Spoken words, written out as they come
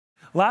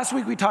Last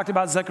week we talked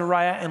about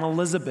Zechariah and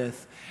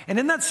Elizabeth. And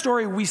in that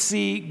story we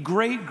see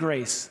great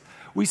grace.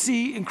 We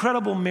see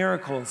incredible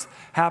miracles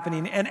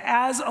happening. And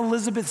as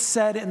Elizabeth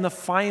said in the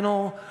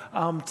final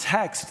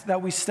text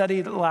that we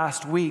studied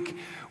last week,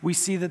 we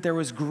see that there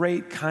was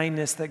great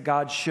kindness that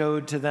God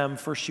showed to them,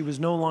 for she was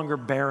no longer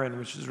barren,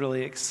 which is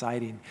really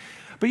exciting.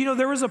 But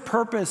there was a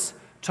purpose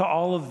to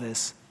all of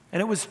this, and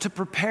it was to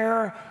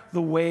prepare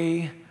the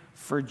way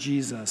for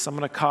Jesus. I'm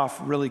going to cough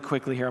really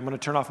quickly here. I'm going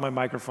to turn off my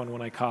microphone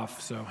when I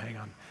cough, so hang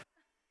on.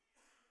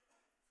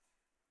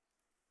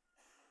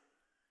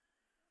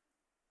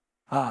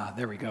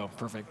 There we go.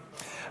 Perfect.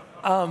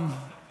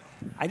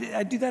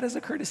 I do that as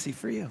a courtesy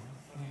for you.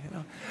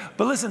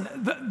 But listen,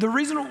 the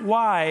reason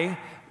why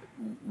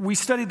we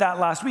studied that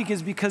last week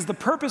is because the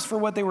purpose for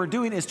what they were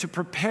doing is to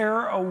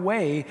prepare a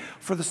way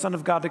for the Son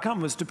of God to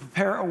come, was to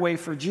prepare a way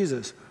for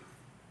Jesus.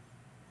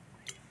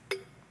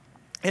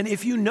 And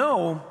if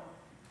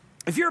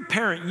you're a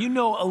parent, you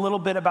know a little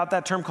bit about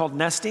that term called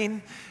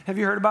nesting. Have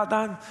you heard about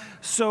that?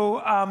 So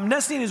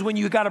nesting is when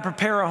you got to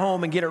prepare a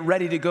home and get it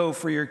ready to go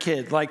for your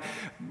kid. Like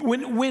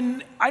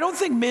when I don't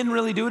think men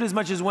really do it as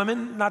much as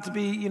women, not to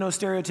be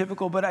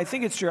stereotypical, but I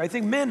think it's true. I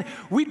think men,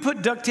 we'd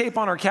put duct tape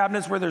on our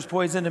cabinets where there's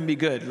poison and be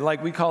good.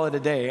 Like we call it a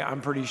day,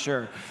 I'm pretty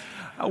sure.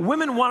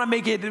 Women want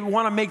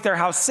to make their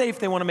house safe.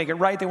 They want to make it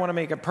right. They want to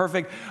make it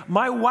perfect.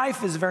 My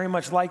wife is very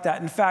much like that.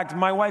 In fact,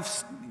 my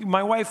wife,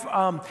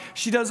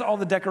 she does all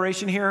the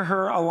decoration here.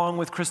 Her, along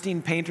with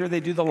Christine Painter, they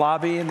do the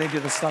lobby and they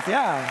do the stuff.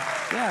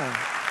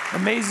 Yeah,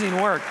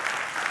 amazing work.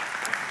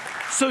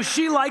 So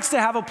she likes to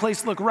have a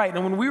place look right.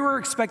 And when we were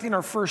expecting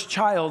our first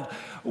child,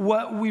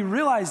 what we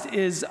realized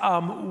is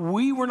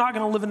we were not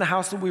going to live in the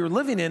house that we were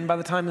living in by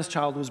the time this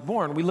child was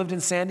born. We lived in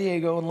San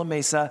Diego and La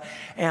Mesa,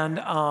 and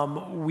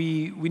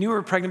we knew we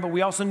were pregnant, but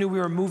we also knew we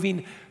were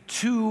moving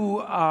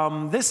to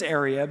this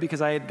area because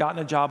I had gotten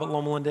a job at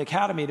Loma Linda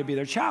Academy to be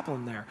their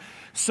chaplain there.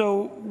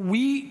 So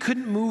we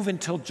couldn't move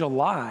until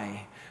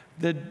July.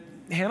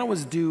 Hannah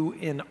was due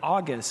in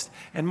August,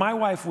 and my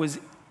wife was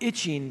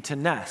itching to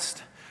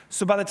nest.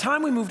 So by the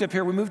time we moved up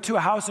here, we moved to a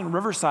house in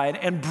Riverside,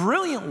 and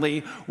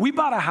brilliantly, we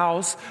bought a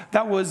house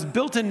that was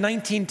built in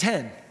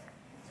 1910,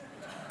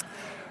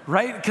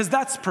 right? Because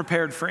that's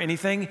prepared for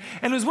anything.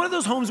 And it was one of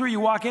those homes where you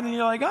walk in and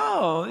you're like,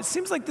 oh, it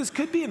seems like this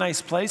could be a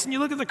nice place. And you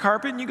look at the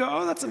carpet and you go,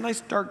 oh, that's a nice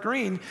dark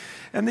green.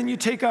 And then you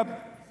take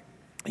up,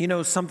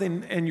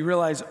 something and you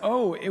realize,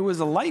 oh, it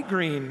was a light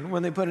green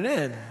when they put it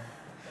in.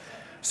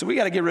 So we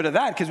got to get rid of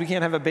that because we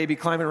can't have a baby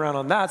climbing around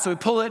on that. So we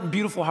pull it in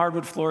beautiful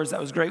hardwood floors. That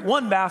was great.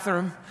 One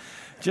bathroom.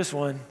 Just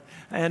one.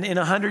 And in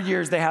 100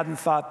 years, they hadn't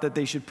thought that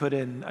they should put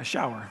in a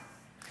shower.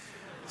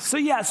 So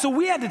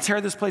we had to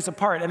tear this place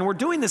apart. And we're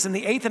doing this in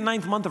the 8th and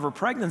 9th month of her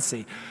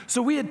pregnancy.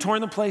 So we had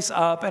torn the place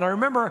up. And I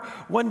remember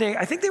one day,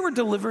 I think they were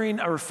delivering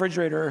a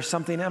refrigerator or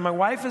something. And my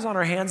wife is on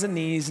her hands and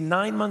knees,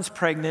 9 months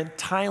pregnant,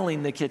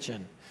 tiling the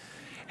kitchen.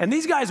 And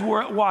these guys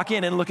walk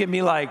in and look at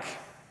me like,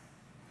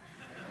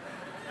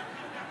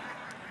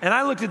 and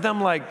I looked at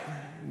them like,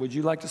 would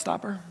you like to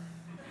stop her?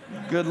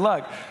 Good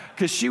luck.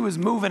 Because she was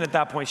moving at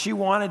that point. She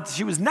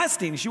was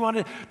nesting. She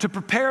wanted to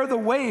prepare the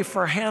way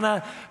for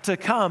Hannah to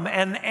come.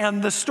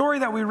 And the story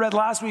that we read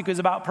last week was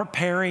about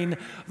preparing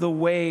the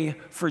way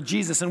for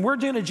Jesus. And we're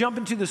going to jump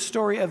into the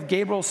story of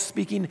Gabriel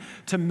speaking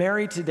to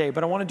Mary today.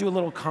 But I want to do a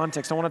little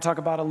context. I want to talk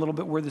about a little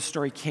bit where the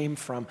story came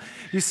from.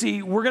 You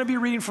see, we're going to be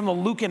reading from the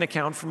Lucan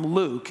account from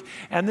Luke.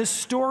 And this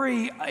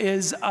story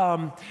is,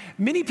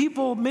 many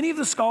of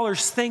the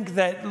scholars think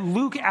that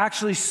Luke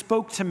actually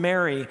spoke to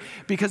Mary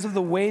because of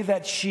the way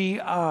that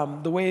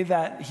the way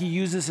that he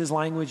uses his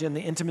language and the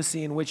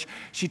intimacy in which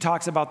she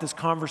talks about this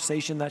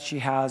conversation that she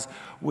has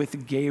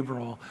with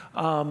Gabriel.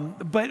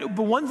 But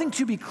one thing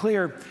to be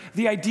clear,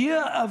 the idea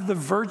of the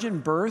virgin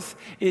birth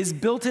is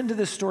built into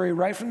this story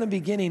right from the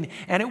beginning,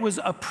 and it was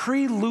a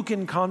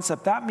pre-Lucan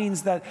concept. That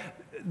means that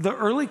the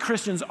early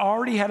Christians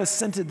already had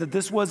assented that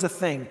this was a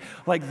thing.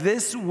 Like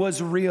this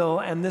was real,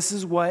 and this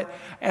is what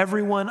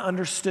everyone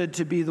understood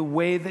to be the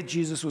way that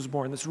Jesus was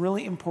born. That's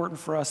really important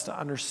for us to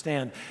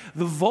understand.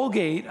 The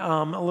Vulgate,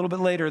 a little bit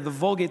later, the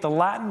Vulgate, the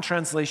Latin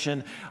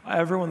translation,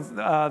 everyone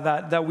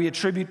that we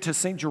attribute to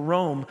St.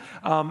 Jerome,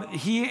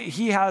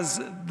 he has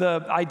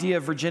the idea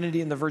of virginity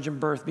and the virgin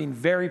birth being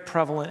very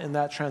prevalent in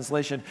that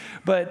translation.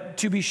 But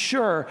to be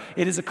sure,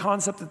 it is a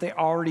concept that they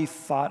already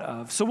thought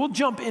of. So we'll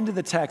jump into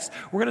the text.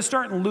 We're going to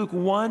start in Luke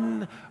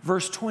 1,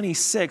 verse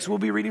 26. We'll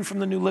be reading from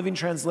the New Living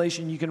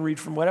Translation. You can read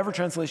from whatever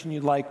translation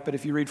you'd like, but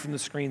if you read from the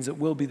screens, it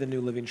will be the New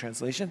Living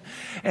Translation.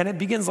 And it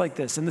begins like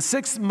this. In the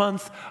 6th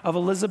month of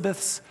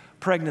Elizabeth's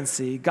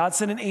pregnancy, God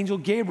sent an angel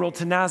Gabriel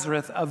to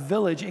Nazareth, a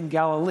village in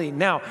Galilee.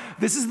 Now,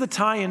 this is the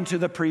tie-in to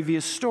the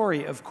previous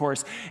story, of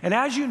course. And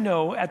as you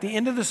know, at the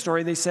end of the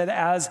story, they said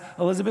as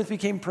Elizabeth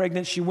became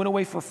pregnant, she went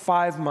away for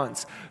 5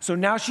 months. So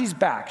now she's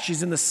back.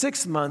 She's in the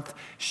 6th month.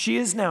 She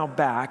is now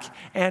back,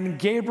 and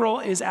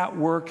Gabriel is at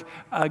work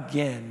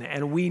again.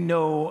 And we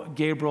know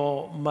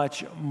Gabriel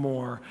much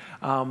more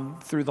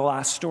through the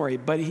last story.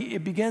 But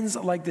it begins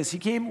like this. She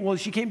came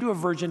to a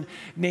virgin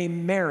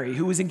named Mary,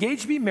 who was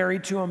engaged to be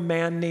married to a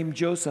man named named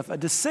Joseph, a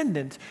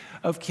descendant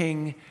of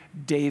King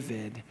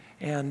David.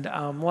 And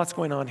lots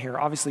going on here.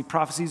 Obviously,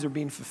 prophecies are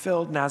being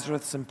fulfilled.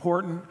 Nazareth's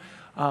important.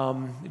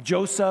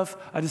 Joseph,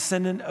 a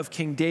descendant of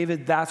King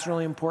David, that's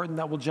really important.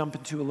 That we'll jump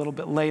into a little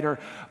bit later.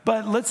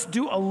 But let's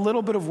do a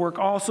little bit of work.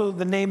 Also,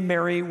 the name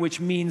Mary,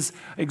 which means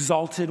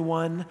exalted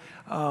one.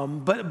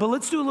 But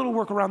let's do a little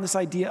work around this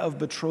idea of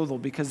betrothal,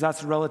 because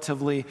that's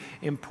relatively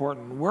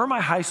important. Where are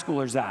my high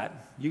schoolers at?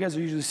 You guys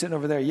are usually sitting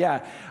over there.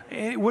 Yeah.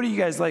 What are you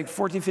guys, like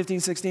 14,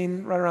 15,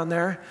 16, right around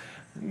there?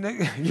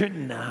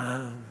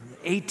 Nah,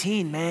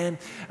 18, man.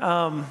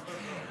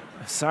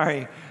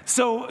 Sorry.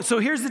 So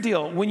here's the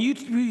deal. When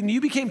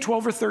you became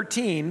 12 or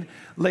 13,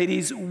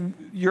 ladies,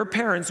 your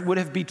parents would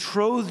have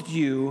betrothed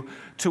you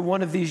to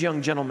one of these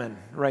young gentlemen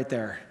right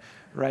there,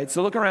 right?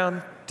 So look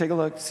around, take a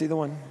look, see the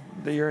one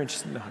that you're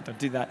interested in. No, don't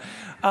do that.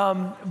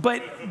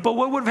 But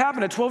what would have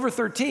happened at 12 or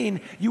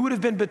 13, you would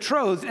have been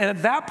betrothed, and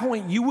at that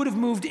point, you would have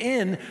moved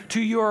in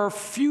to your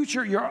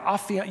future,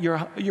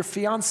 your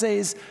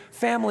fiance's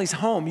family's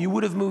home. You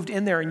would have moved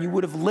in there, and you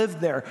would have lived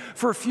there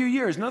for a few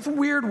years. Nothing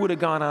weird would have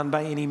gone on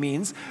by any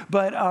means,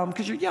 but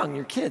because you're young,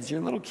 you're kids,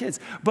 you're little kids.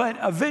 But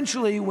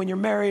eventually, when you're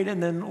married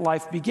and then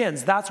life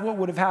begins, that's what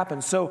would have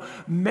happened. So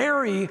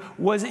Mary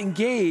was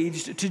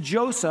engaged to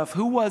Joseph,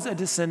 who was a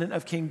descendant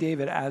of King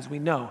David, as we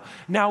know.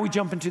 Now we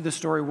jump into the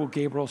story where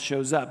Gabriel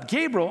shows up.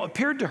 Gabriel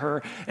appeared to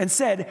her and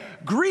said,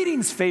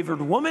 "Greetings,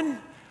 favored woman,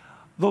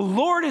 the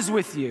Lord is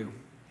with you."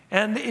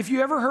 And if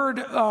you ever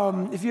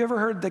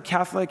heard the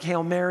Catholic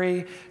Hail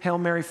Mary,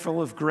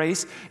 full of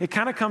grace, it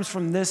kind of comes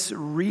from this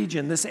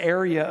region, this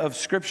area of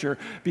Scripture,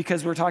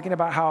 because we're talking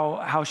about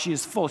how she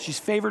is full. She's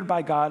favored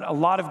by God. A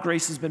lot of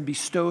grace has been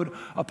bestowed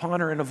upon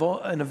her,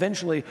 and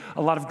eventually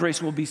a lot of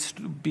grace will be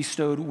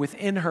bestowed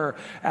within her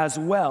as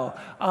well.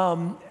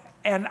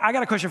 And I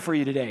got a question for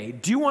you today.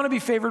 Do you want to be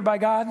favored by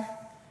God?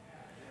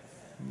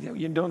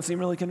 You don't seem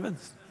really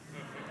convinced.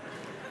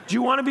 Do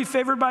you want to be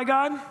favored by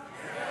God?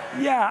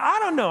 Yeah, I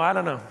don't know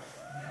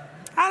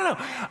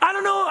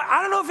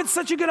if it's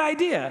such a good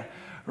idea,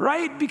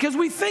 right? Because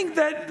we think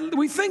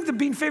that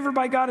being favored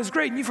by God is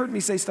great. And you've heard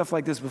me say stuff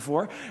like this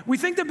before. We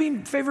think that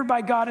being favored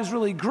by God is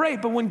really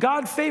great, but when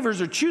God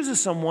favors or chooses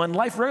someone,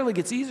 life rarely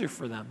gets easier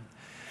for them.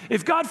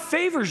 If God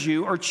favors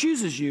you or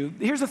chooses you,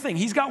 here's the thing.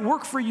 He's got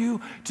work for you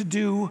to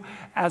do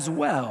as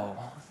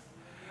well.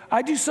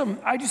 I do some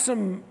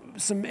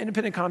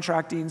independent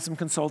contracting, some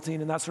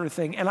consulting and that sort of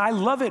thing. And I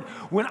love it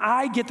when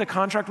I get the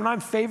contract, when I'm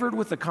favored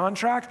with the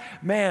contract,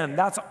 man,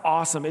 that's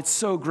awesome. It's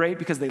so great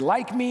because they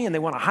like me and they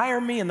want to hire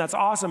me, and that's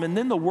awesome. And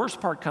then the worst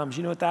part comes.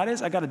 You know what that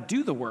is? I got to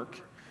do the work.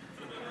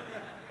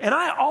 And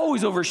I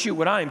always overshoot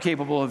what I am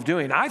capable of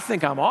doing. I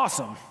think I'm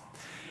awesome.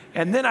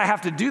 And then I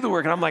have to do the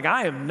work, and I'm like,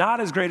 I am not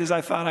as great as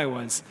I thought I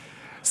was.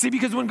 See,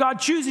 because when God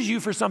chooses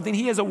you for something,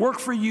 he has a work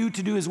for you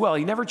to do as well.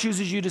 He never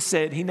chooses you to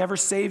sit. He never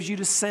saves you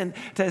to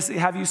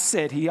have you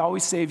sit. He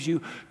always saves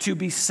you to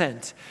be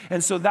sent.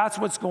 And so that's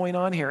what's going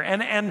on here.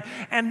 And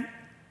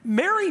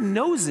Mary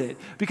knows it,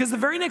 because the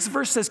very next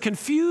verse says,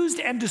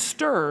 confused and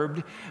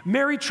disturbed,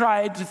 Mary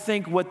tried to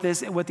think what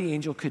the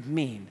angel could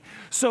mean.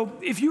 So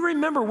if you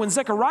remember, when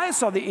Zechariah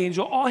saw the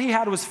angel, all he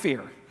had was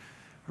fear,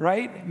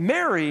 right?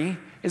 Mary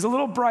is a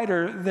little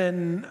brighter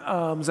than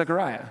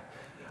Zechariah,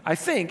 I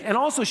think. And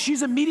also,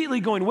 she's immediately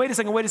going, wait a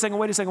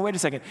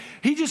second.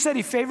 He just said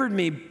he favored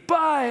me,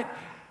 but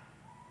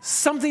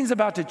something's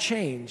about to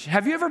change.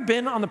 Have you ever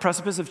been on the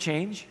precipice of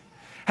change?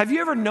 Have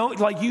you ever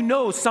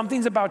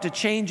something's about to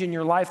change in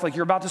your life, like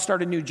you're about to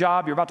start a new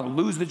job, you're about to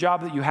lose the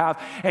job that you have,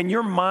 and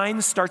your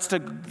mind starts to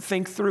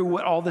think through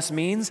what all this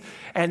means,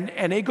 and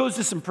it goes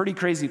to some pretty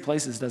crazy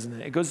places, doesn't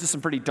it? It goes to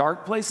some pretty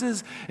dark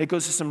places. It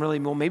goes to some really,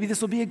 well, maybe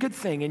this will be a good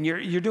thing, and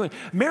you're doing.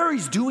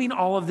 Mary's doing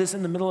all of this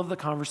in the middle of the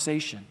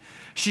conversation.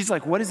 She's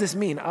like, what does this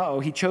mean? Uh-oh,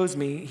 he chose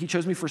me. He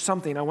chose me for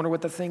something. I wonder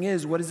what the thing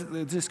is. What is it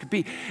that this could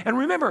be? And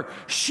remember,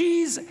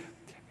 she's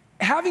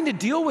having to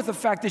deal with the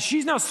fact that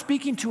she's now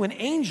speaking to an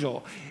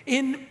angel.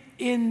 In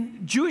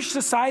Jewish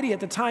society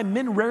at the time,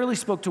 men rarely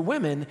spoke to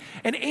women,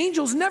 and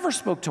angels never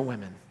spoke to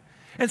women.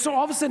 And so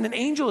all of a sudden, an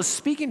angel is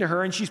speaking to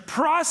her, and she's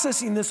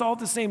processing this all at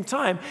the same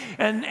time.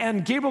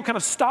 And Gabriel kind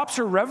of stops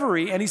her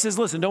reverie, and he says,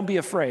 listen, don't be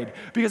afraid,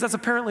 because that's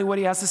apparently what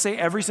he has to say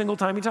every single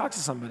time he talks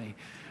to somebody,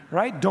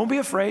 right? Don't be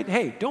afraid.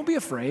 Hey, don't be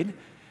afraid.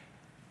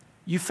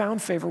 You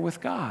found favor with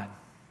God,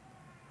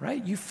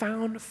 right? You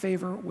found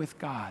favor with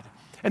God.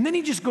 And then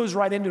he just goes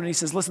right into it and he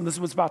says, listen, this is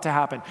what's about to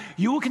happen.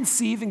 You will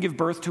conceive and give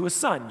birth to a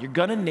son. You're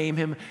going to name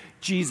him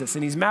Jesus.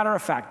 And he's matter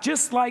of fact,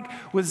 just like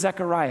with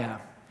Zechariah.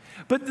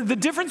 But the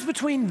difference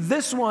between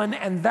this one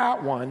and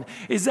that one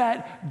is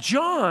that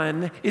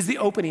John is the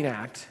opening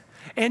act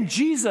and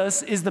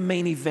Jesus is the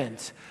main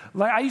event.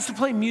 Like, I used to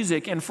play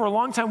music, and for a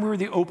long time we were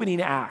the opening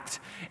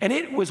act. And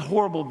it was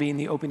horrible being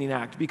the opening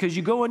act, because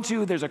you go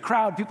into, there's a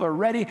crowd, people are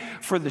ready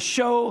for the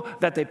show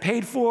that they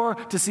paid for,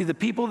 to see the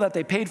people that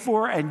they paid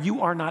for, and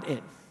you are not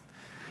it.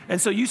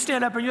 And so you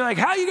stand up and you're like,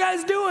 how you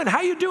guys doing?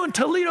 How you doing,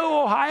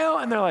 Toledo, Ohio?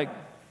 And they're like,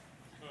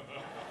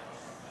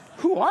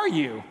 who are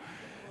you?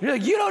 You're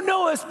like, you don't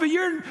know us, but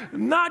you're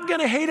not going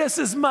to hate us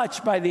as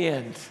much by the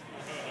end.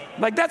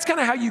 Like, that's kind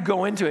of how you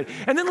go into it.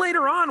 And then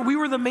later on, we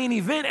were the main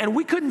event, and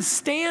we couldn't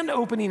stand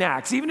opening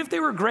acts, even if they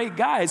were great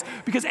guys,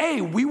 because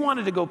A, we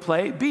wanted to go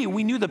play, B,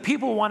 we knew the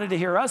people wanted to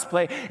hear us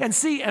play, and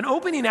C, an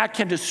opening act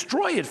can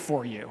destroy it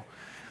for you.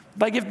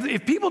 Like,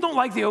 if people don't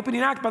like the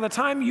opening act, by the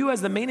time you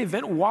as the main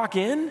event walk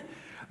in,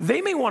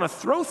 they may want to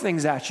throw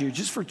things at you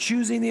just for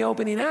choosing the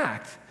opening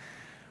act.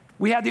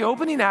 We had the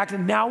opening act,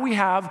 and now we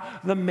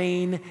have the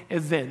main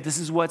event. This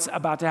is what's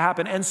about to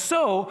happen. And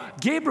so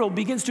Gabriel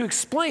begins to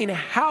explain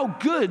how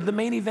good the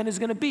main event is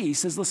going to be. He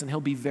says, listen,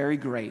 he'll be very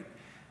great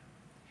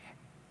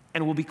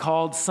and will be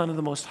called Son of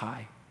the Most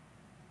High.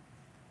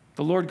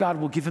 The Lord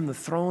God will give him the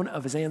throne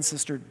of his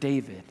ancestor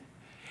David,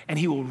 and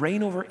he will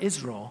reign over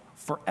Israel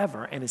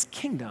forever, and his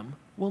kingdom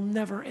will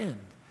never end.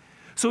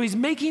 So he's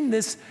making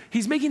this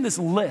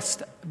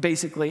list,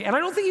 basically. And I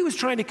don't think he was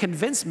trying to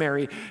convince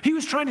Mary. He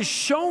was trying to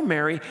show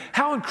Mary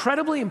how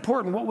incredibly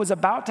important what was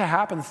about to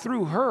happen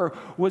through her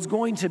was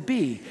going to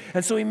be.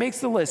 And so he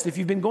makes the list. If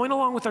you've been going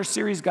along with our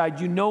series guide,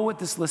 you know what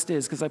this list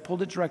is, because I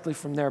pulled it directly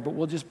from there, but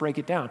we'll just break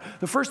it down.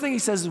 The first thing he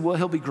says is, well,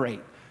 he'll be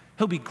great.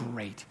 He'll be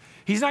great.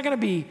 He's not going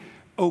to be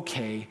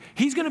okay.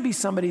 He's going to be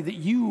somebody that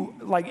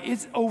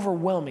it's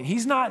overwhelming.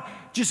 He's not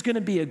just going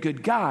to be a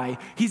good guy.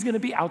 He's going to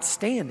be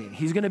outstanding.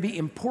 He's going to be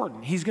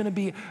important. He's going to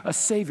be a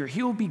savior.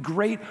 He will be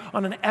great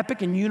on an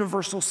epic and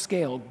universal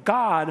scale.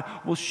 God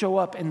will show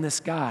up in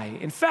this guy.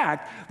 In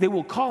fact, they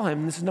will call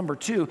him, this is number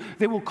 2,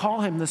 they will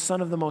call him the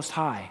Son of the Most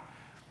High.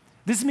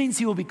 This means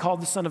he will be called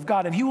the Son of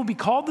God, and he will be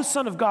called the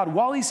Son of God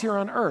while he's here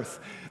on earth.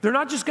 They're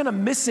not just going to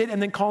miss it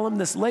and then call him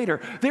this later.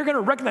 They're going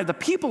to recognize, the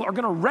people are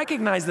going to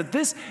recognize that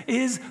this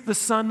is the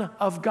Son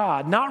of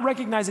God, not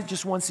recognize it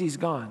just once he's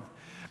gone.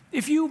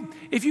 If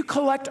you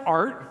collect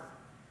art,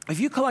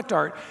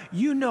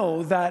 you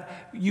know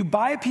that you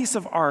buy a piece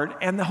of art,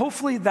 and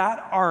hopefully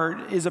that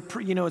art is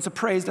it's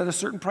appraised at a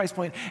certain price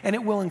point, and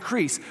it will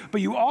increase. But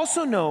you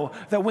also know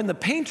that when the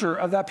painter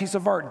of that piece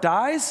of art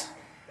dies,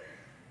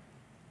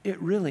 it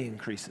really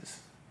increases.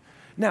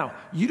 Now,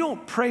 you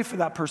don't pray for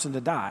that person to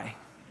die.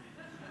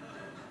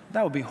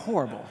 That would be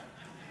horrible.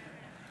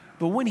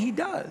 But when he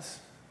does,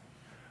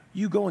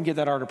 you go and get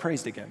that art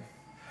appraised again.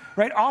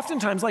 Right?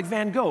 Oftentimes, like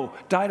Van Gogh,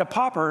 died a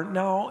pauper,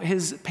 now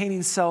his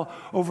paintings sell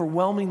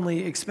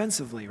overwhelmingly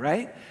expensively,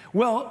 right?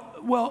 Well,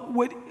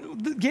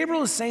 what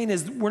Gabriel is saying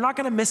is we're not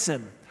going to miss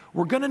him.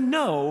 We're going to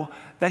know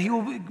that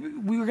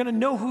we're going to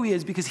know who he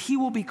is, because he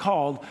will be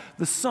called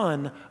the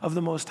Son of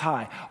the Most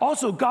High.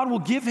 Also, God will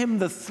give him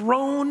the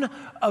throne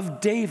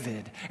of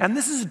David. And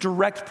this is a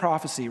direct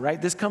prophecy,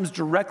 right? This comes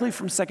directly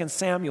from 2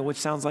 Samuel, which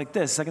sounds like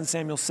this. 2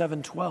 Samuel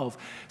 7:12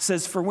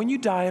 says, "For when you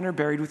die and are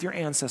buried with your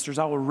ancestors,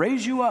 I will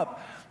raise you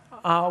up.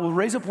 Will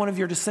raise up one of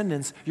your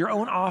descendants, your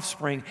own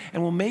offspring,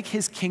 and will make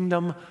his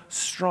kingdom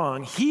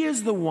strong. He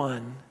is the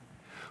one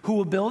who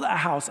will build a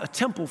house, a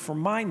temple for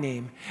my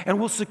name, and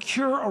will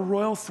secure a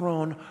royal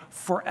throne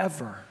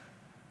forever."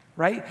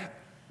 Right?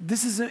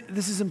 This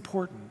is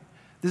important.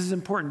 This is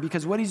important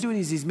because what he's doing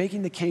is he's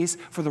making the case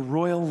for the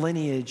royal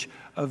lineage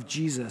of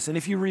Jesus. And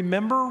if you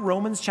remember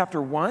Romans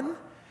chapter 1,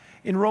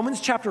 in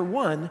Romans chapter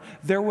 1,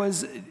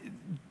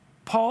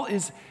 Paul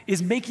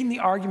is making the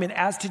argument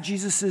as to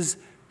Jesus's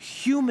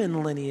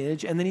human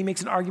lineage, and then he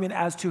makes an argument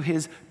as to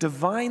his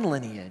divine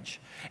lineage.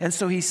 And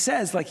so he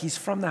says, he's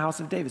from the house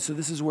of David. So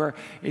this is where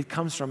it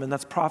comes from, and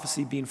that's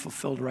prophecy being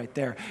fulfilled right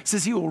there. It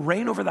says he will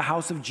reign over the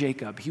house of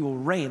Jacob. He will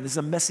reign. This is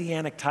a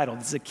messianic title.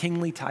 This is a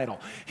kingly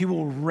title. He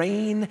will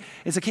reign.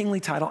 It's a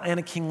kingly title and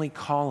a kingly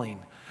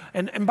calling.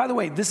 And by the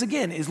way, this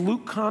again is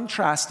Luke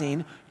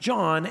contrasting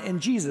John and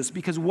Jesus,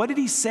 because what did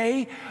he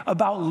say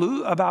about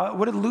Luke?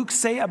 What did Luke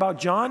say about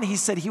John? He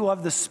said he will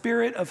have the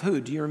spirit of who?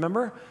 Do you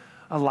remember?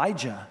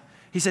 Elijah.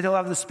 He said he'll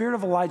have the spirit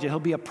of Elijah. He'll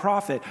be a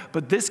prophet.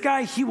 But this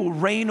guy, he will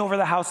reign over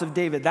the house of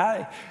David.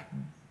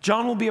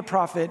 John will be a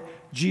prophet.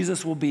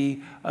 Jesus will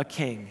be a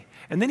king.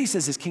 And then he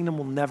says his kingdom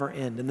will never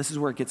end. And this is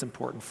where it gets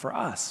important for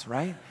us,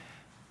 right?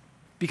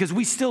 Because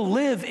we still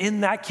live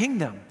in that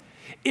kingdom.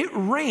 It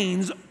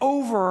reigns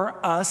over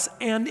us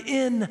and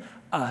in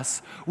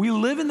us. We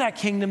live in that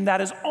kingdom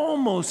that is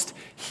almost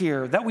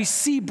here, that we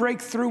see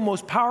break through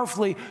most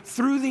powerfully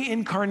through the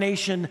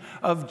incarnation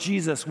of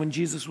Jesus when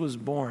Jesus was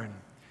born.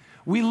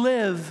 We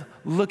live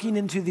looking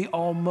into the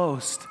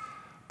almost,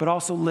 but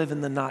also live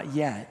in the not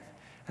yet,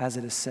 as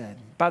it is said.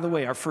 By the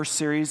way, our first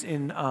series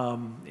in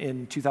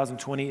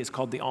 2020 is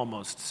called The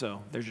Almost,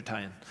 so there's your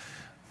tie-in.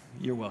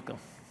 You're welcome.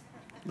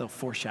 A little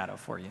foreshadow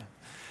for you.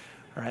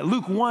 All right,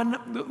 Luke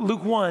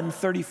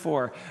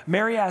 1:34.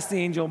 Mary asked the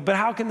angel, "But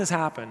how can this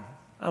happen?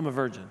 I'm a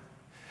virgin."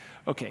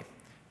 Okay.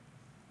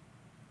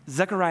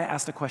 Zechariah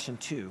asked a question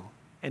too,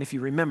 and if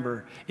you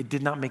remember, it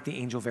did not make the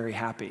angel very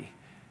happy.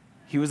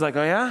 He was like,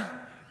 "Oh yeah?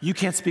 You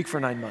can't speak for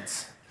 9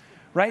 months."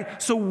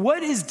 Right? So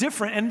what is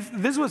different?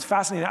 And this was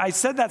fascinating. I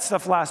said that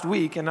stuff last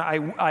week, and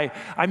I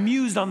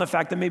mused on the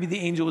fact that maybe the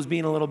angel was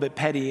being a little bit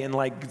petty and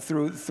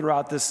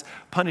throughout this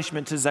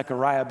punishment to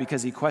Zechariah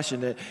because he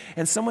questioned it.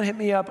 And someone hit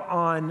me up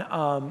on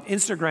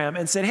Instagram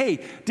and said, "Hey,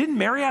 didn't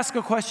Mary ask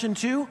a question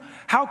too?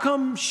 How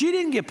come she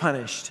didn't get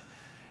punished?"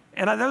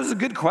 And that was a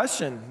good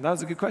question. That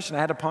was a good question. I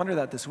had to ponder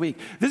that this week.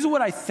 This is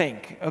what I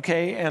think,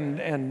 okay?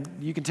 And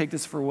you can take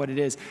this for what it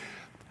is.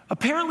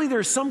 Apparently,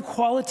 there's some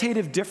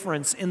qualitative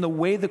difference in the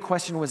way the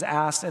question was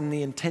asked and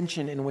the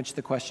intention in which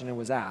the question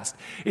was asked.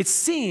 It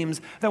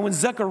seems that when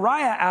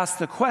Zechariah asked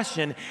the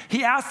question,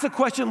 he asked the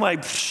question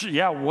like,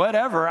 yeah,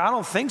 whatever, I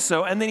don't think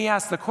so. And then he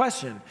asked the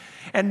question.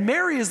 And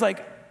Mary is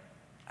like,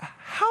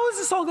 how is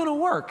this all going to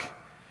work?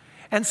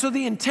 And so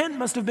the intent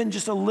must have been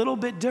just a little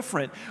bit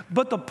different.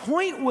 But the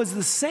point was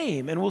the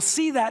same, and we'll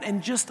see that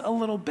in just a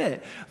little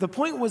bit. The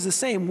point was the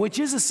same, which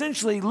is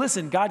essentially,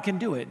 listen, God can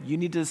do it. You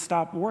need to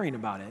stop worrying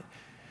about it.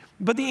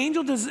 But the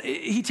angel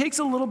he takes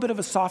a little bit of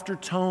a softer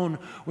tone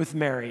with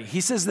Mary.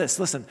 He says this,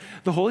 listen,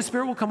 the Holy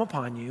Spirit will come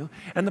upon you,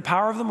 and the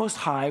power of the Most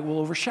High will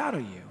overshadow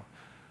you.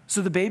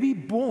 So the baby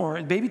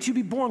to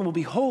be born will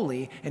be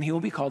holy, and he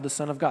will be called the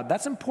Son of God.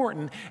 That's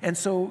important, and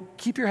so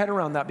keep your head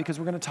around that because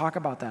we're going to talk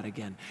about that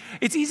again.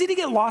 It's easy to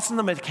get lost in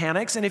the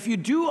mechanics, and if you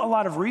do a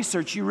lot of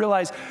research, you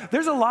realize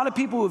there's a lot of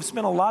people who have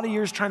spent a lot of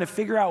years trying to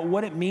figure out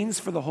what it means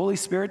for the Holy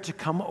Spirit to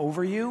come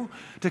over you,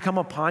 to come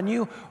upon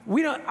you.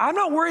 I'm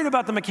not worried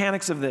about the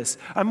mechanics of this.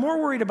 I'm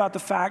more worried about the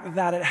fact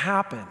that it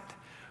happened.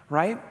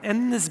 Right?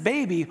 And this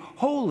baby,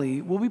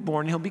 holy, will be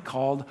born. He'll be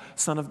called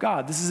Son of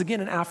God. This is, again,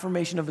 an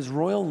affirmation of his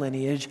royal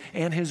lineage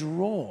and his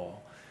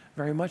role,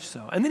 very much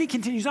so. And then he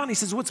continues on. He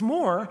says, what's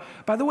more,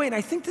 by the way, and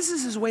I think this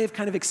is his way of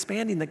kind of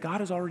expanding that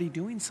God is already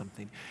doing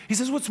something. He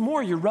says, what's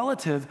more, your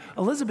relative,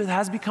 Elizabeth,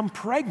 has become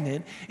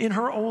pregnant in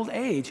her old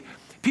age.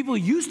 People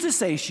used to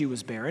say she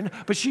was barren,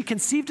 but she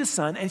conceived a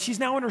son, and she's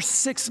now in her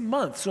 6th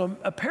month. So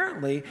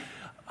apparently,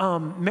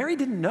 Mary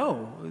didn't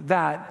know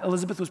that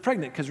Elizabeth was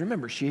pregnant because,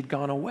 remember, she had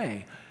gone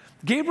away.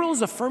 Gabriel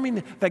is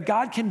affirming that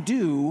God can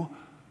do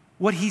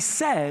what he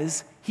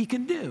says he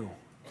can do.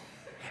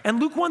 And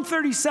Luke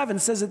 1:37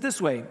 says it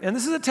this way, and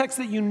this is a text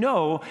that you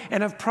know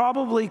and have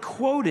probably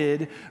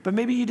quoted, but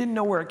maybe you didn't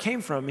know where it came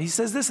from. He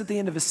says this at the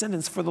end of his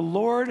sentence, for the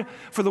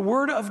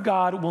word of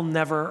God will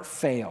never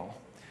fail.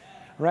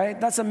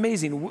 Right? That's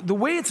amazing. The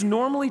way it's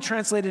normally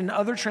translated in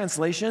other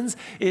translations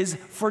is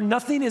for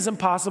nothing is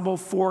impossible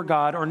for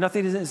God or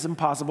nothing is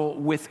impossible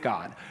with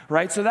God.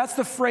 Right? So that's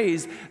the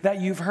phrase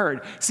that you've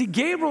heard. See,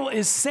 Gabriel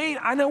is saying,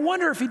 and I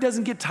wonder if he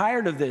doesn't get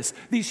tired of this,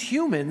 these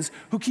humans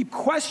who keep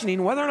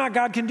questioning whether or not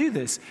God can do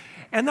this.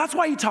 And that's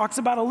why he talks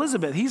about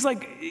Elizabeth. He's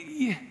like,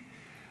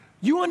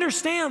 you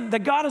understand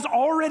that God is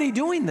already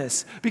doing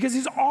this because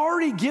he's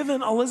already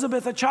given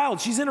Elizabeth a child.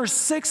 She's in her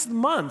 6th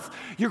month.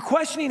 You're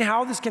questioning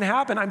how this can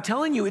happen. I'm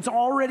telling you, it's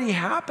already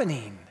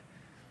happening.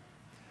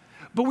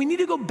 But we need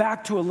to go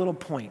back to a little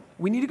point.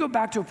 We need to go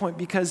back to a point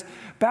because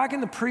back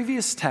in the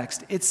previous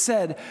text, it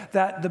said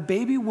that the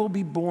baby will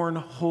be born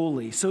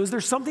holy. So is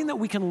there something that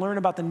we can learn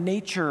about the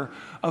nature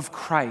of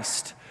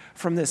Christ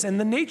from this? And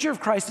the nature of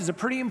Christ is a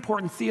pretty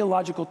important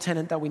theological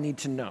tenet that we need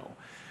to know.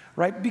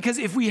 Right? Because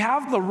if we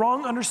have the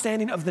wrong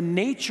understanding of the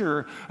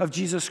nature of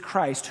Jesus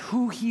Christ,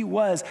 who he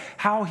was,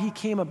 how he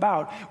came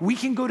about, we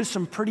can go to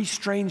some pretty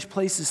strange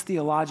places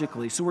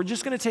theologically. So we're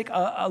just going to take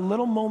a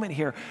little moment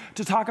here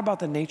to talk about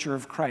the nature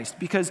of Christ.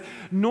 Because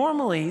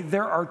normally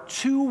there are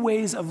 2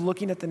 ways of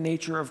looking at the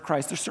nature of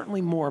Christ. There's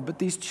certainly more, but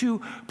these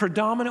 2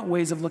 predominant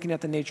ways of looking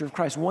at the nature of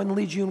Christ. One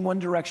leads you in one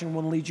direction,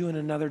 one leads you in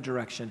another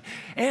direction.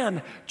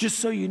 And just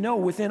so you know,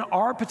 within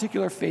our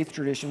particular faith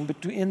tradition,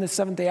 in the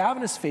Seventh-day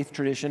Adventist faith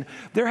tradition,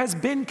 there has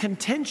been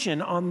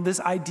contention on this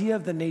idea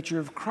of the nature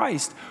of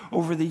Christ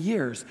over the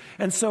years.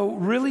 And so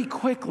really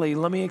quickly,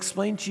 let me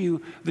explain to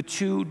you the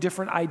 2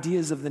 different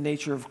ideas of the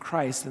nature of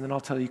Christ, and then I'll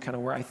tell you kind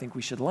of where I think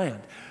we should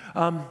land.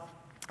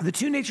 The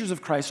 2 natures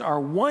of Christ are,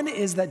 one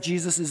is that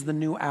Jesus is the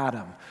new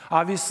Adam.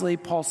 Obviously,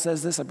 Paul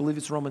says this, I believe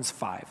it's Romans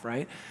 5,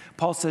 right?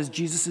 Paul says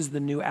Jesus is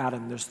the new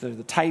Adam. There's the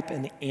type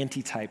and the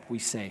antitype, we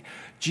say.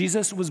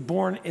 Jesus was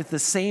born with the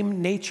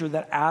same nature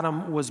that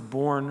Adam was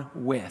born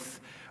with.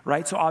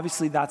 Right? So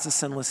obviously that's a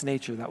sinless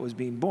nature that was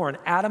being born.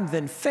 Adam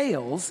then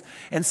fails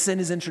and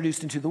sin is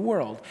introduced into the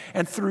world.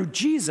 And through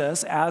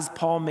Jesus, as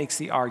Paul makes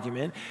the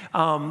argument,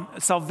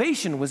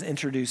 salvation was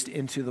introduced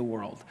into the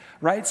world.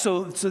 Right?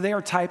 So they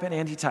are type and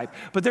antitype.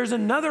 But there's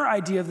another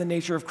idea of the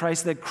nature of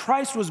Christ, that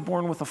Christ was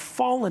born with a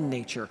fallen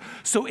nature.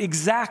 So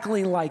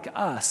exactly like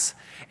us.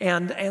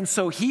 And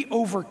so he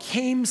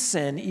overcame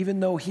sin even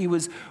though he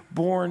was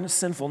born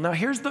sinful. Now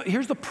here's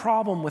the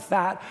problem with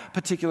that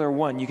particular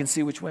one. You can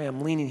see which way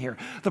I'm leaning here.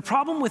 The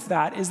problem with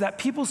that is that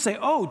people say,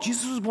 oh,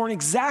 Jesus was born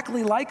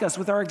exactly like us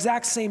with our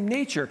exact same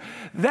nature.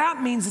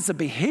 That means it's a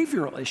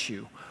behavioral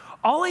issue.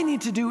 All I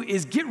need to do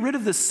is get rid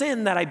of the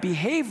sin that I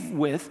behave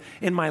with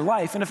in my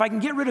life. And if I can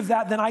get rid of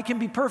that, then I can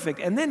be perfect.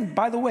 And then,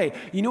 by the way,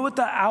 you know what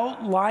the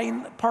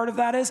outline part of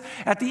that is?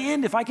 At the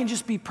end, if I can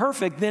just be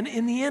perfect, then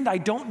in the end, I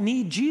don't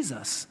need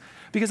Jesus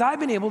because I've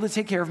been able to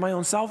take care of my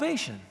own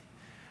salvation.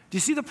 Do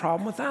you see the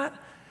problem with that?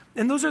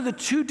 And those are the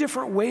 2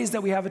 different ways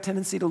that we have a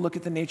tendency to look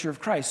at the nature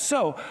of Christ.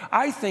 So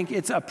I think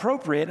it's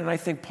appropriate, and I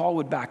think Paul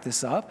would back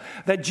this up,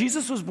 that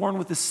Jesus was born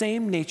with the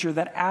same nature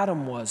that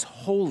Adam was,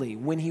 holy,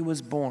 when he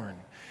was born.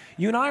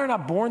 You and I are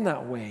not born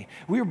that way.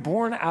 We are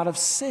born out of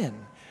sin.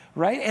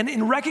 right? And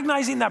in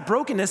recognizing that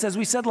brokenness, as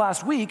we said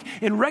last week,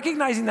 in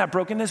recognizing that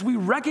brokenness, we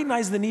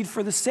recognize the need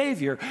for the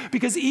Savior.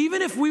 Because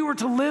even if we were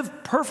to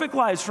live perfect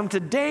lives from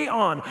today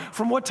on,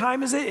 from what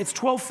time is it? It's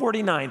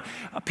 12:49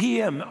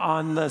 p.m.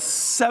 on the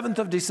 7th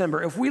of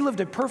December. If we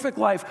lived a perfect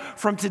life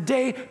from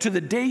today to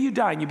the day you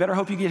die, and you better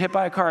hope you get hit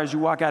by a car as you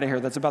walk out of here.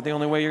 That's about the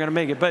only way you're going to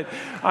make it. But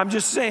I'm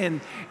just saying,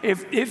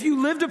 if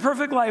you lived a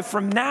perfect life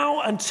from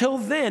now until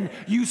then,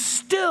 you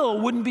still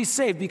wouldn't be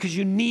saved because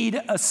you need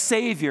a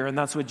Savior, and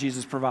that's what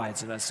Jesus provides.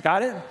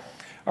 Got it?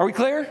 Are we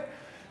clear?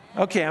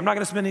 Okay, I'm not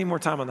going to spend any more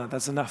time on that.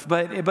 That's enough.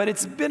 But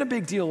it's been a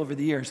big deal over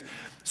the years.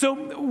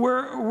 So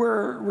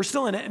we're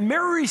still in it. And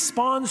Mary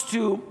responds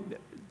to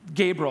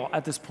Gabriel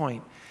at this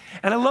point.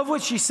 And I love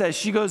what she says.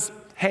 She goes,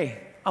 hey,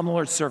 I'm the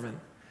Lord's servant.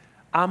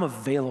 I'm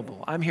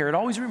available. I'm here. It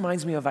always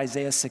reminds me of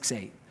Isaiah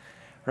 6:8,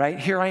 right?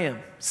 Here I am.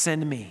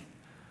 Send me.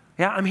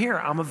 Yeah, I'm here.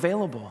 I'm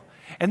available.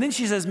 And then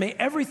she says, may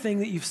everything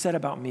that you've said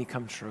about me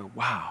come true.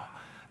 Wow,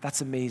 that's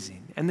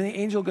amazing. And then the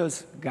angel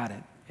goes, got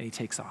it. And he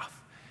takes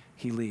off.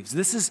 He leaves.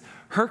 This is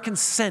her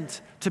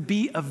consent to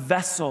be a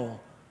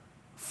vessel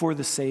for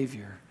the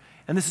Savior.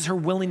 And this is her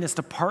willingness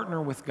to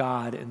partner with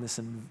God in this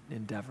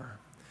endeavor.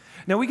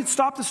 Now, we could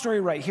stop the story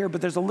right here,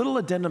 but there's a little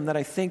addendum that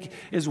I think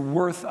is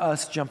worth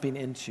us jumping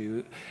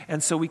into.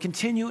 And so we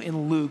continue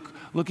in Luke,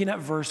 looking at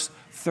verse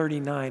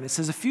 39. It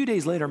says, a few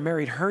days later,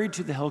 Mary hurried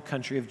to the hill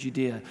country of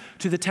Judea,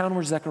 to the town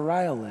where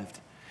Zechariah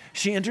lived.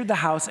 She entered the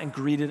house and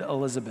greeted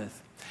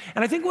Elizabeth.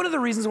 And I think one of the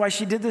reasons why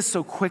she did this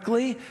so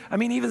quickly, I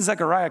mean, even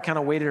Zechariah kind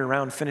of waited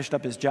around, finished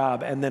up his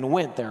job, and then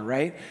went there,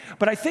 right?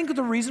 But I think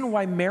the reason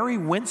why Mary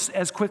went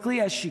as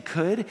quickly as she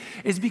could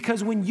is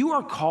because when you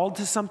are called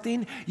to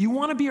something, you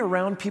want to be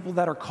around people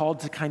that are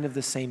called to kind of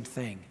the same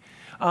thing.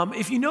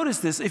 If you notice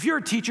this, if you're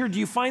a teacher, do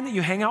you find that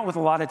you hang out with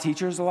a lot of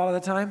teachers a lot of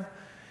the time?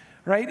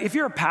 Right? If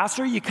you're a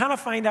pastor, you kind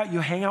of find out you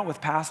hang out with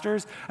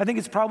pastors. I think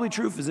it's probably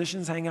true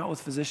physicians hang out with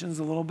physicians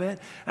a little bit.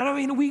 And I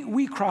mean,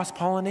 we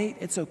cross-pollinate.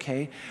 It's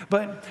okay.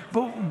 But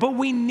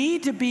we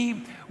need to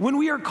be, when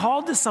we are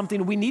called to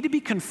something, we need to be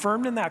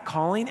confirmed in that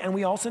calling, and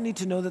we also need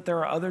to know that there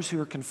are others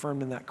who are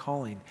confirmed in that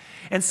calling.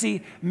 And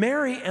see,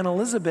 Mary and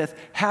Elizabeth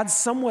had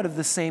somewhat of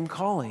the same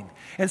calling.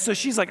 And so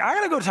she's like, I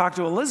got to go talk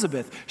to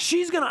Elizabeth.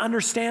 She's going to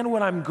understand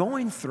what I'm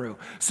going through.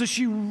 So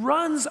she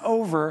runs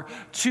over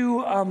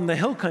to the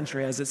hill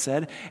country, as it said,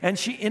 and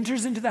she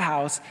enters into the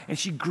house and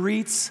she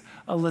greets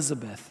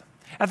Elizabeth.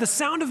 At the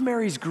sound of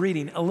Mary's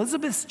greeting,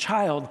 Elizabeth's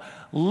child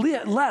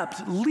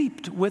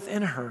leaped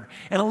within her,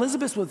 and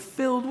Elizabeth was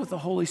filled with the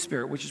Holy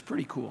Spirit, which is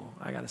pretty cool,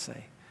 I gotta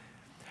say.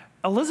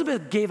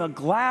 Elizabeth gave a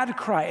glad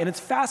cry, and it's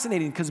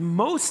fascinating because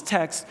most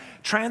texts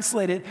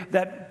translate it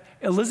that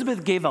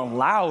Elizabeth gave a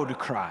loud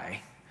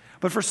cry,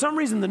 but for some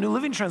reason the New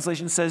Living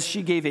Translation says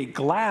she gave a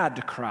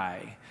glad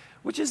cry,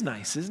 which is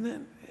nice, isn't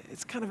it?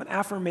 It's kind of an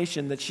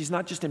affirmation that she's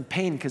not just in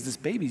pain because this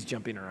baby's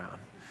jumping around,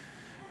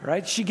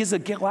 right? She gives a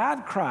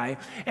glad cry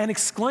and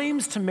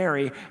exclaims to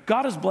Mary,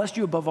 God has blessed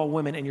you above all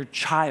women, and your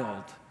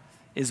child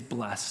is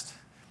blessed.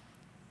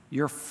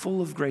 You're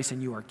full of grace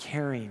and you are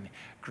carrying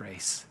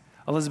grace.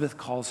 Elizabeth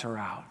calls her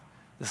out,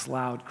 this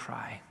loud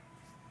cry,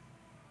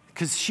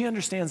 because she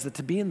understands that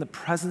to be in the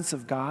presence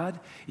of God,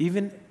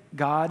 even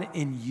God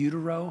in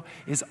utero,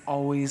 is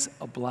always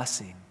a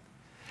blessing.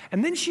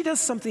 And then she does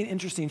something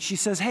interesting. She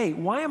says, hey,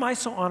 why am I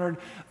so honored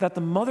that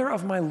the mother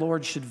of my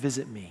Lord should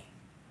visit me?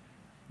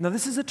 Now,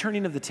 this is a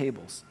turning of the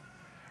tables,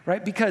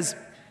 right? Because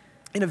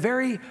in a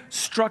very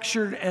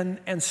structured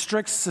and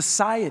strict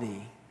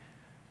society,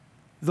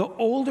 the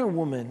older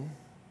woman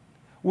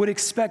would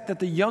expect that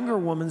the younger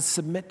woman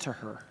submit to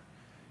her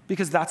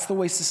because that's the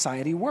way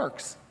society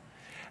works.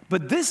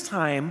 But this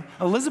time,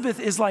 Elizabeth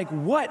is like,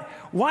 what?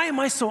 Why am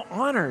I so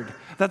honored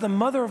that the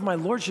mother of my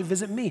Lord should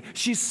visit me?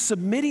 She's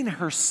submitting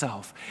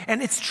herself.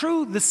 And it's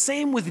true, the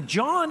same with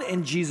John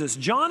and Jesus.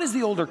 John is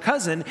the older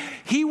cousin.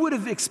 He would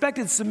have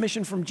expected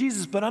submission from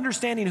Jesus, but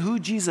understanding who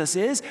Jesus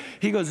is,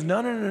 he goes,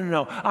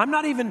 no. I'm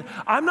not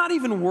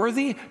even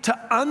worthy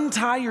to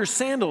untie your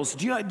sandals.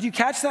 Do you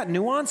catch that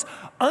nuance?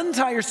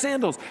 Untie your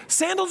sandals.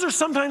 Sandals are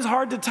sometimes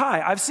hard to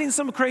tie. I've seen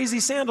some crazy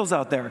sandals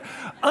out there.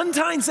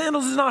 Untying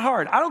sandals is not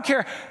hard. I don't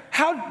care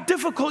how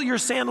difficult your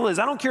sandal is.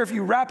 I don't care if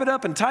you wrap it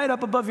up and tie it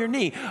up above your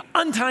knee.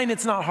 Untying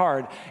it's not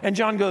hard. And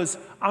John goes,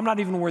 I'm not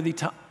even worthy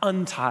to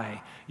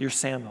untie your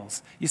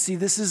sandals. You see,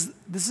 this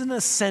is an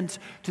ascent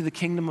to the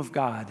kingdom of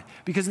God.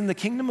 Because in the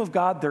kingdom of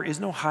God, there is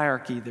no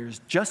hierarchy. There's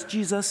just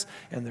Jesus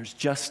and there's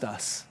just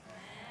us.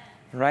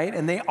 Right?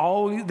 And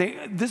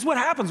this is what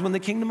happens when the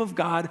kingdom of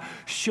God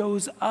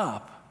shows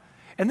up.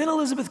 And then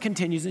Elizabeth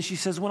continues and she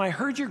says, when I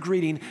heard your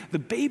greeting, the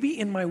baby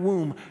in my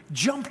womb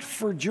jumped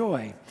for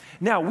joy.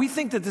 Now, we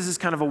think that this is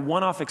kind of a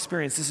one-off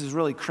experience. This is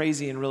really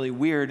crazy and really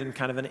weird and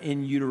kind of an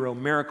in utero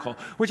miracle,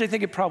 which I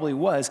think it probably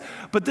was.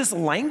 But this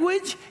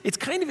language, it's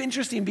kind of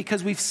interesting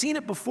because we've seen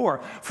it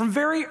before. From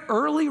very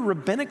early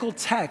rabbinical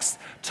texts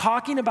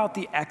talking about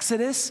the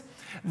Exodus,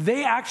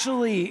 They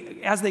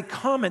actually, as they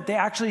comment, they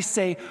actually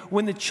say,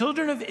 when the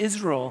children of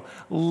Israel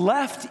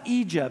left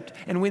Egypt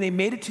and when they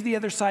made it to the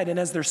other side, and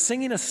as they're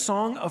singing a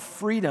song of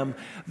freedom,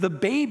 the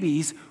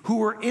babies who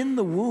were in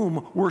the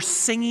womb were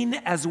singing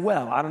as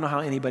well. I don't know how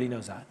anybody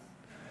knows that.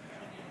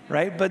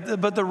 Right?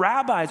 But the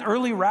rabbis,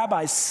 early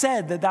rabbis,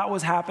 said that that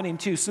was happening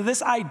too. So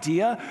this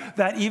idea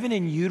that even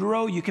in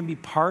utero you can be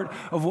part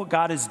of what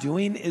God is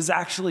doing is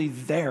actually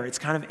there. It's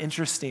kind of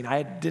interesting.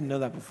 I didn't know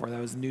that before.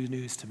 That was new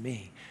news to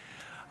me.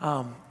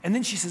 And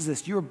then she says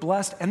this, you are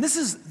blessed. And this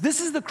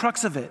is the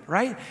crux of it,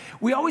 right?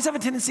 We always have a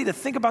tendency to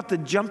think about the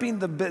jumping,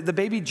 the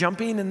baby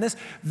jumping and this.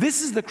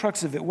 This is the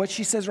crux of it. What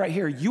she says right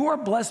here, you are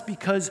blessed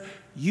because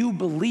you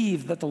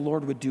believe that the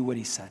Lord would do what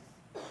he said.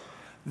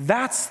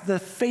 That's the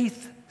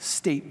faith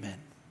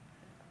statement.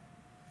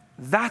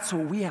 That's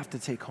what we have to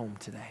take home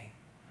today.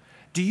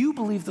 Do you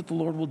believe that the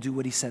Lord will do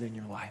what he said in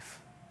your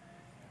life?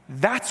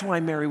 That's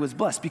why Mary was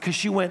blessed, because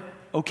she went,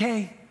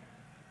 okay,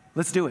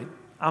 let's do it.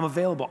 I'm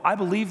available. I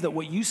believe that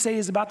what you say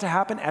is about to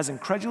happen, as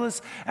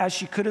incredulous as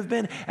she could have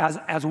been,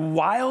 as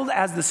wild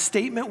as the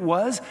statement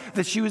was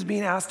that she was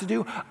being asked to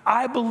do,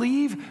 I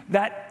believe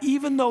that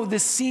even though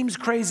this seems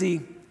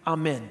crazy,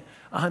 I'm in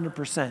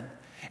 100%.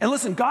 And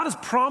listen, God has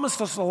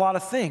promised us a lot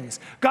of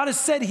things. God has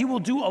said he will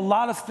do a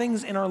lot of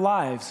things in our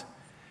lives.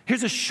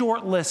 Here's a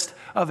short list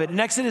of it. In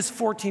Exodus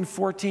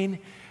 14:14,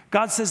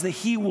 God says that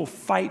he will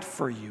fight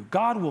for you.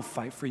 God will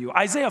fight for you.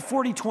 Isaiah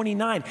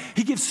 40:29,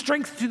 he gives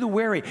strength to the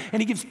weary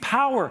and he gives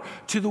power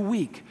to the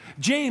weak.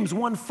 James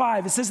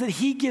 1:5, it says that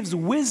he gives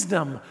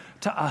wisdom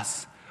to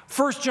us.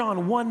 1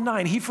 John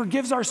 1:9, he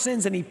forgives our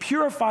sins and he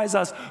purifies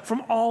us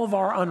from all of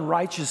our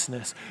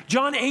unrighteousness.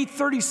 John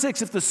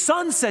 8:36, if the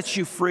Son sets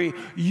you free,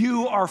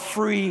 you are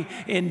free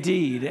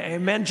indeed.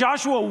 Amen.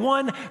 Joshua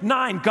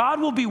 1:9, God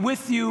will be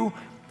with you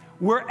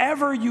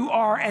wherever you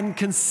are, and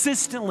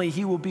consistently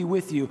he will be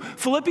with you.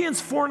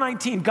 Philippians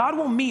 4:19, God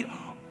will meet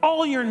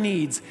all your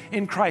needs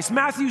in Christ.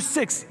 Matthew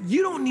 6,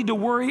 you don't need to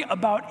worry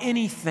about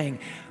anything.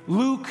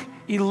 Luke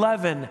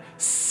 11,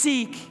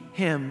 seek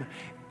him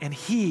and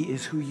he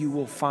is who you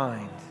will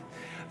find.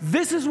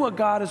 This is what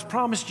God has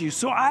promised you.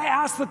 So I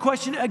ask the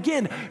question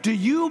again, do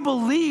you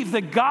believe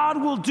that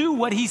God will do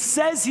what he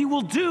says he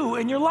will do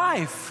in your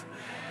life?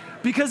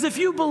 Because if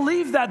you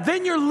believe that,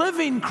 then you're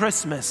living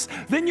Christmas.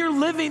 Then you're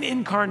living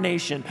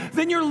incarnation.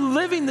 Then you're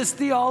living this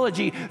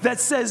theology that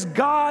says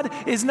God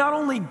is not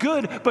only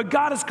good, but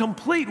God is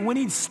complete. When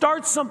he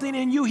starts something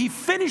in you, he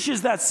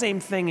finishes that same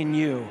thing in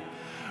you.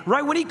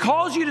 Right? When he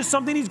calls you to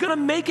something, he's going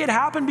to make it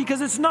happen,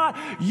 because it's not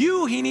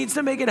you he needs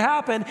to make it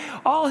happen.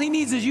 All he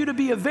needs is you to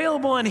be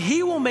available, and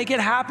he will make it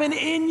happen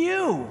in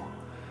you.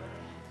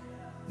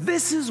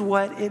 This is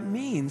what it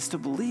means to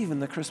believe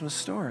in the Christmas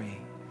story.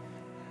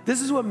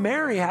 This is what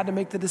Mary had to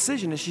make the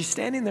decision as she's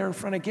standing there in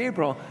front of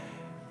Gabriel,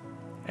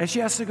 and she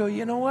has to go,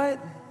 you know what?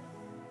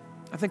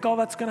 I think all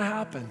that's going to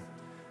happen.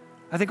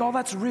 I think all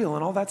that's real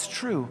and all that's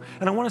true.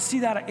 And I want to see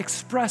that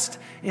expressed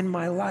in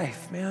my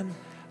life, man.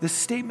 The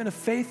statement of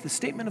faith, the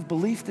statement of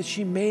belief that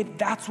she made,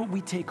 that's what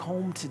we take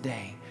home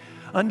today.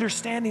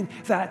 Understanding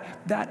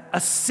that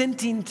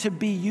assenting to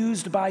be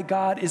used by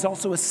God is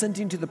also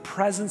assenting to the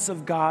presence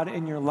of God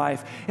in your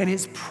life. And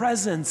his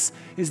presence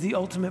is the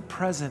ultimate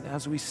present,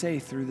 as we say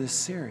through this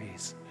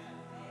series.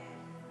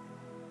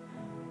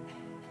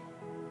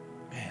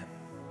 Man,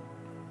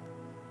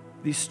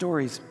 these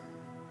stories,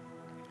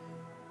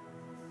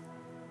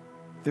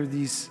 they're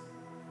these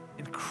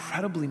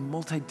incredibly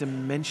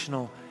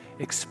multidimensional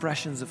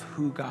expressions of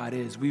who God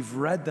is. We've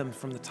read them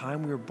from the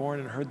time we were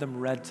born and heard them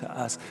read to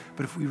us.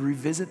 But if we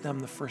revisit them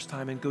the first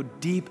time and go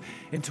deep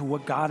into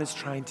what God is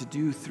trying to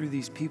do through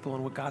these people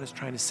and what God is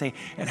trying to say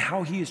and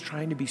how he is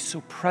trying to be so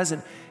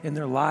present in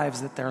their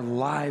lives that their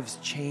lives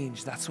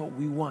change, that's what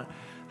we want.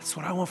 That's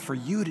what I want for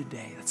you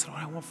today. That's what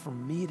I want for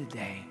me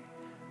today.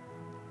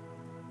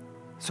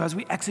 So as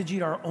we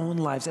exegete our own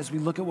lives, as we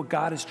look at what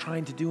God is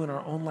trying to do in our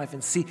own life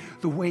and see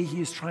the way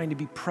he is trying to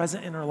be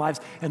present in our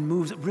lives and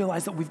moves,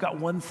 realize that we've got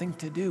one thing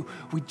to do.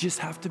 We just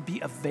have to be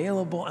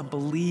available and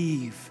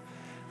believe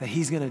that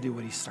he's going to do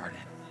what he started.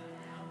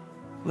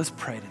 Let's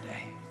pray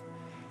today.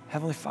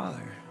 Heavenly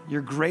Father,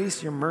 your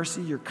grace, your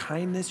mercy, your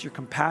kindness, your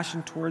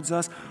compassion towards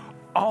us,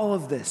 all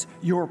of this,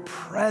 your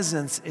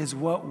presence is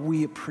what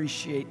we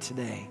appreciate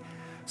today.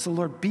 So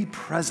Lord, be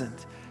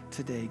present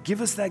today.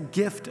 Give us that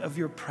gift of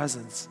your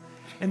presence.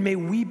 And may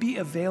we be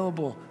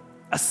available,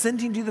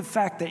 assenting to the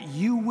fact that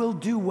you will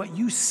do what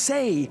you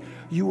say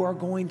you are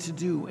going to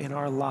do in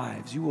our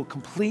lives. You will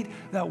complete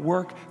that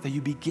work that you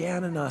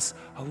began in us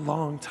a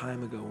long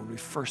time ago when we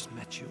first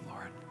met you,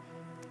 Lord.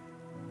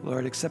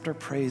 Lord, accept our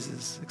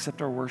praises,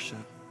 accept our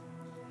worship,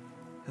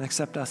 and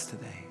accept us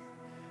today.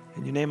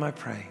 In your name I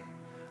pray,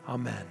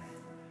 amen.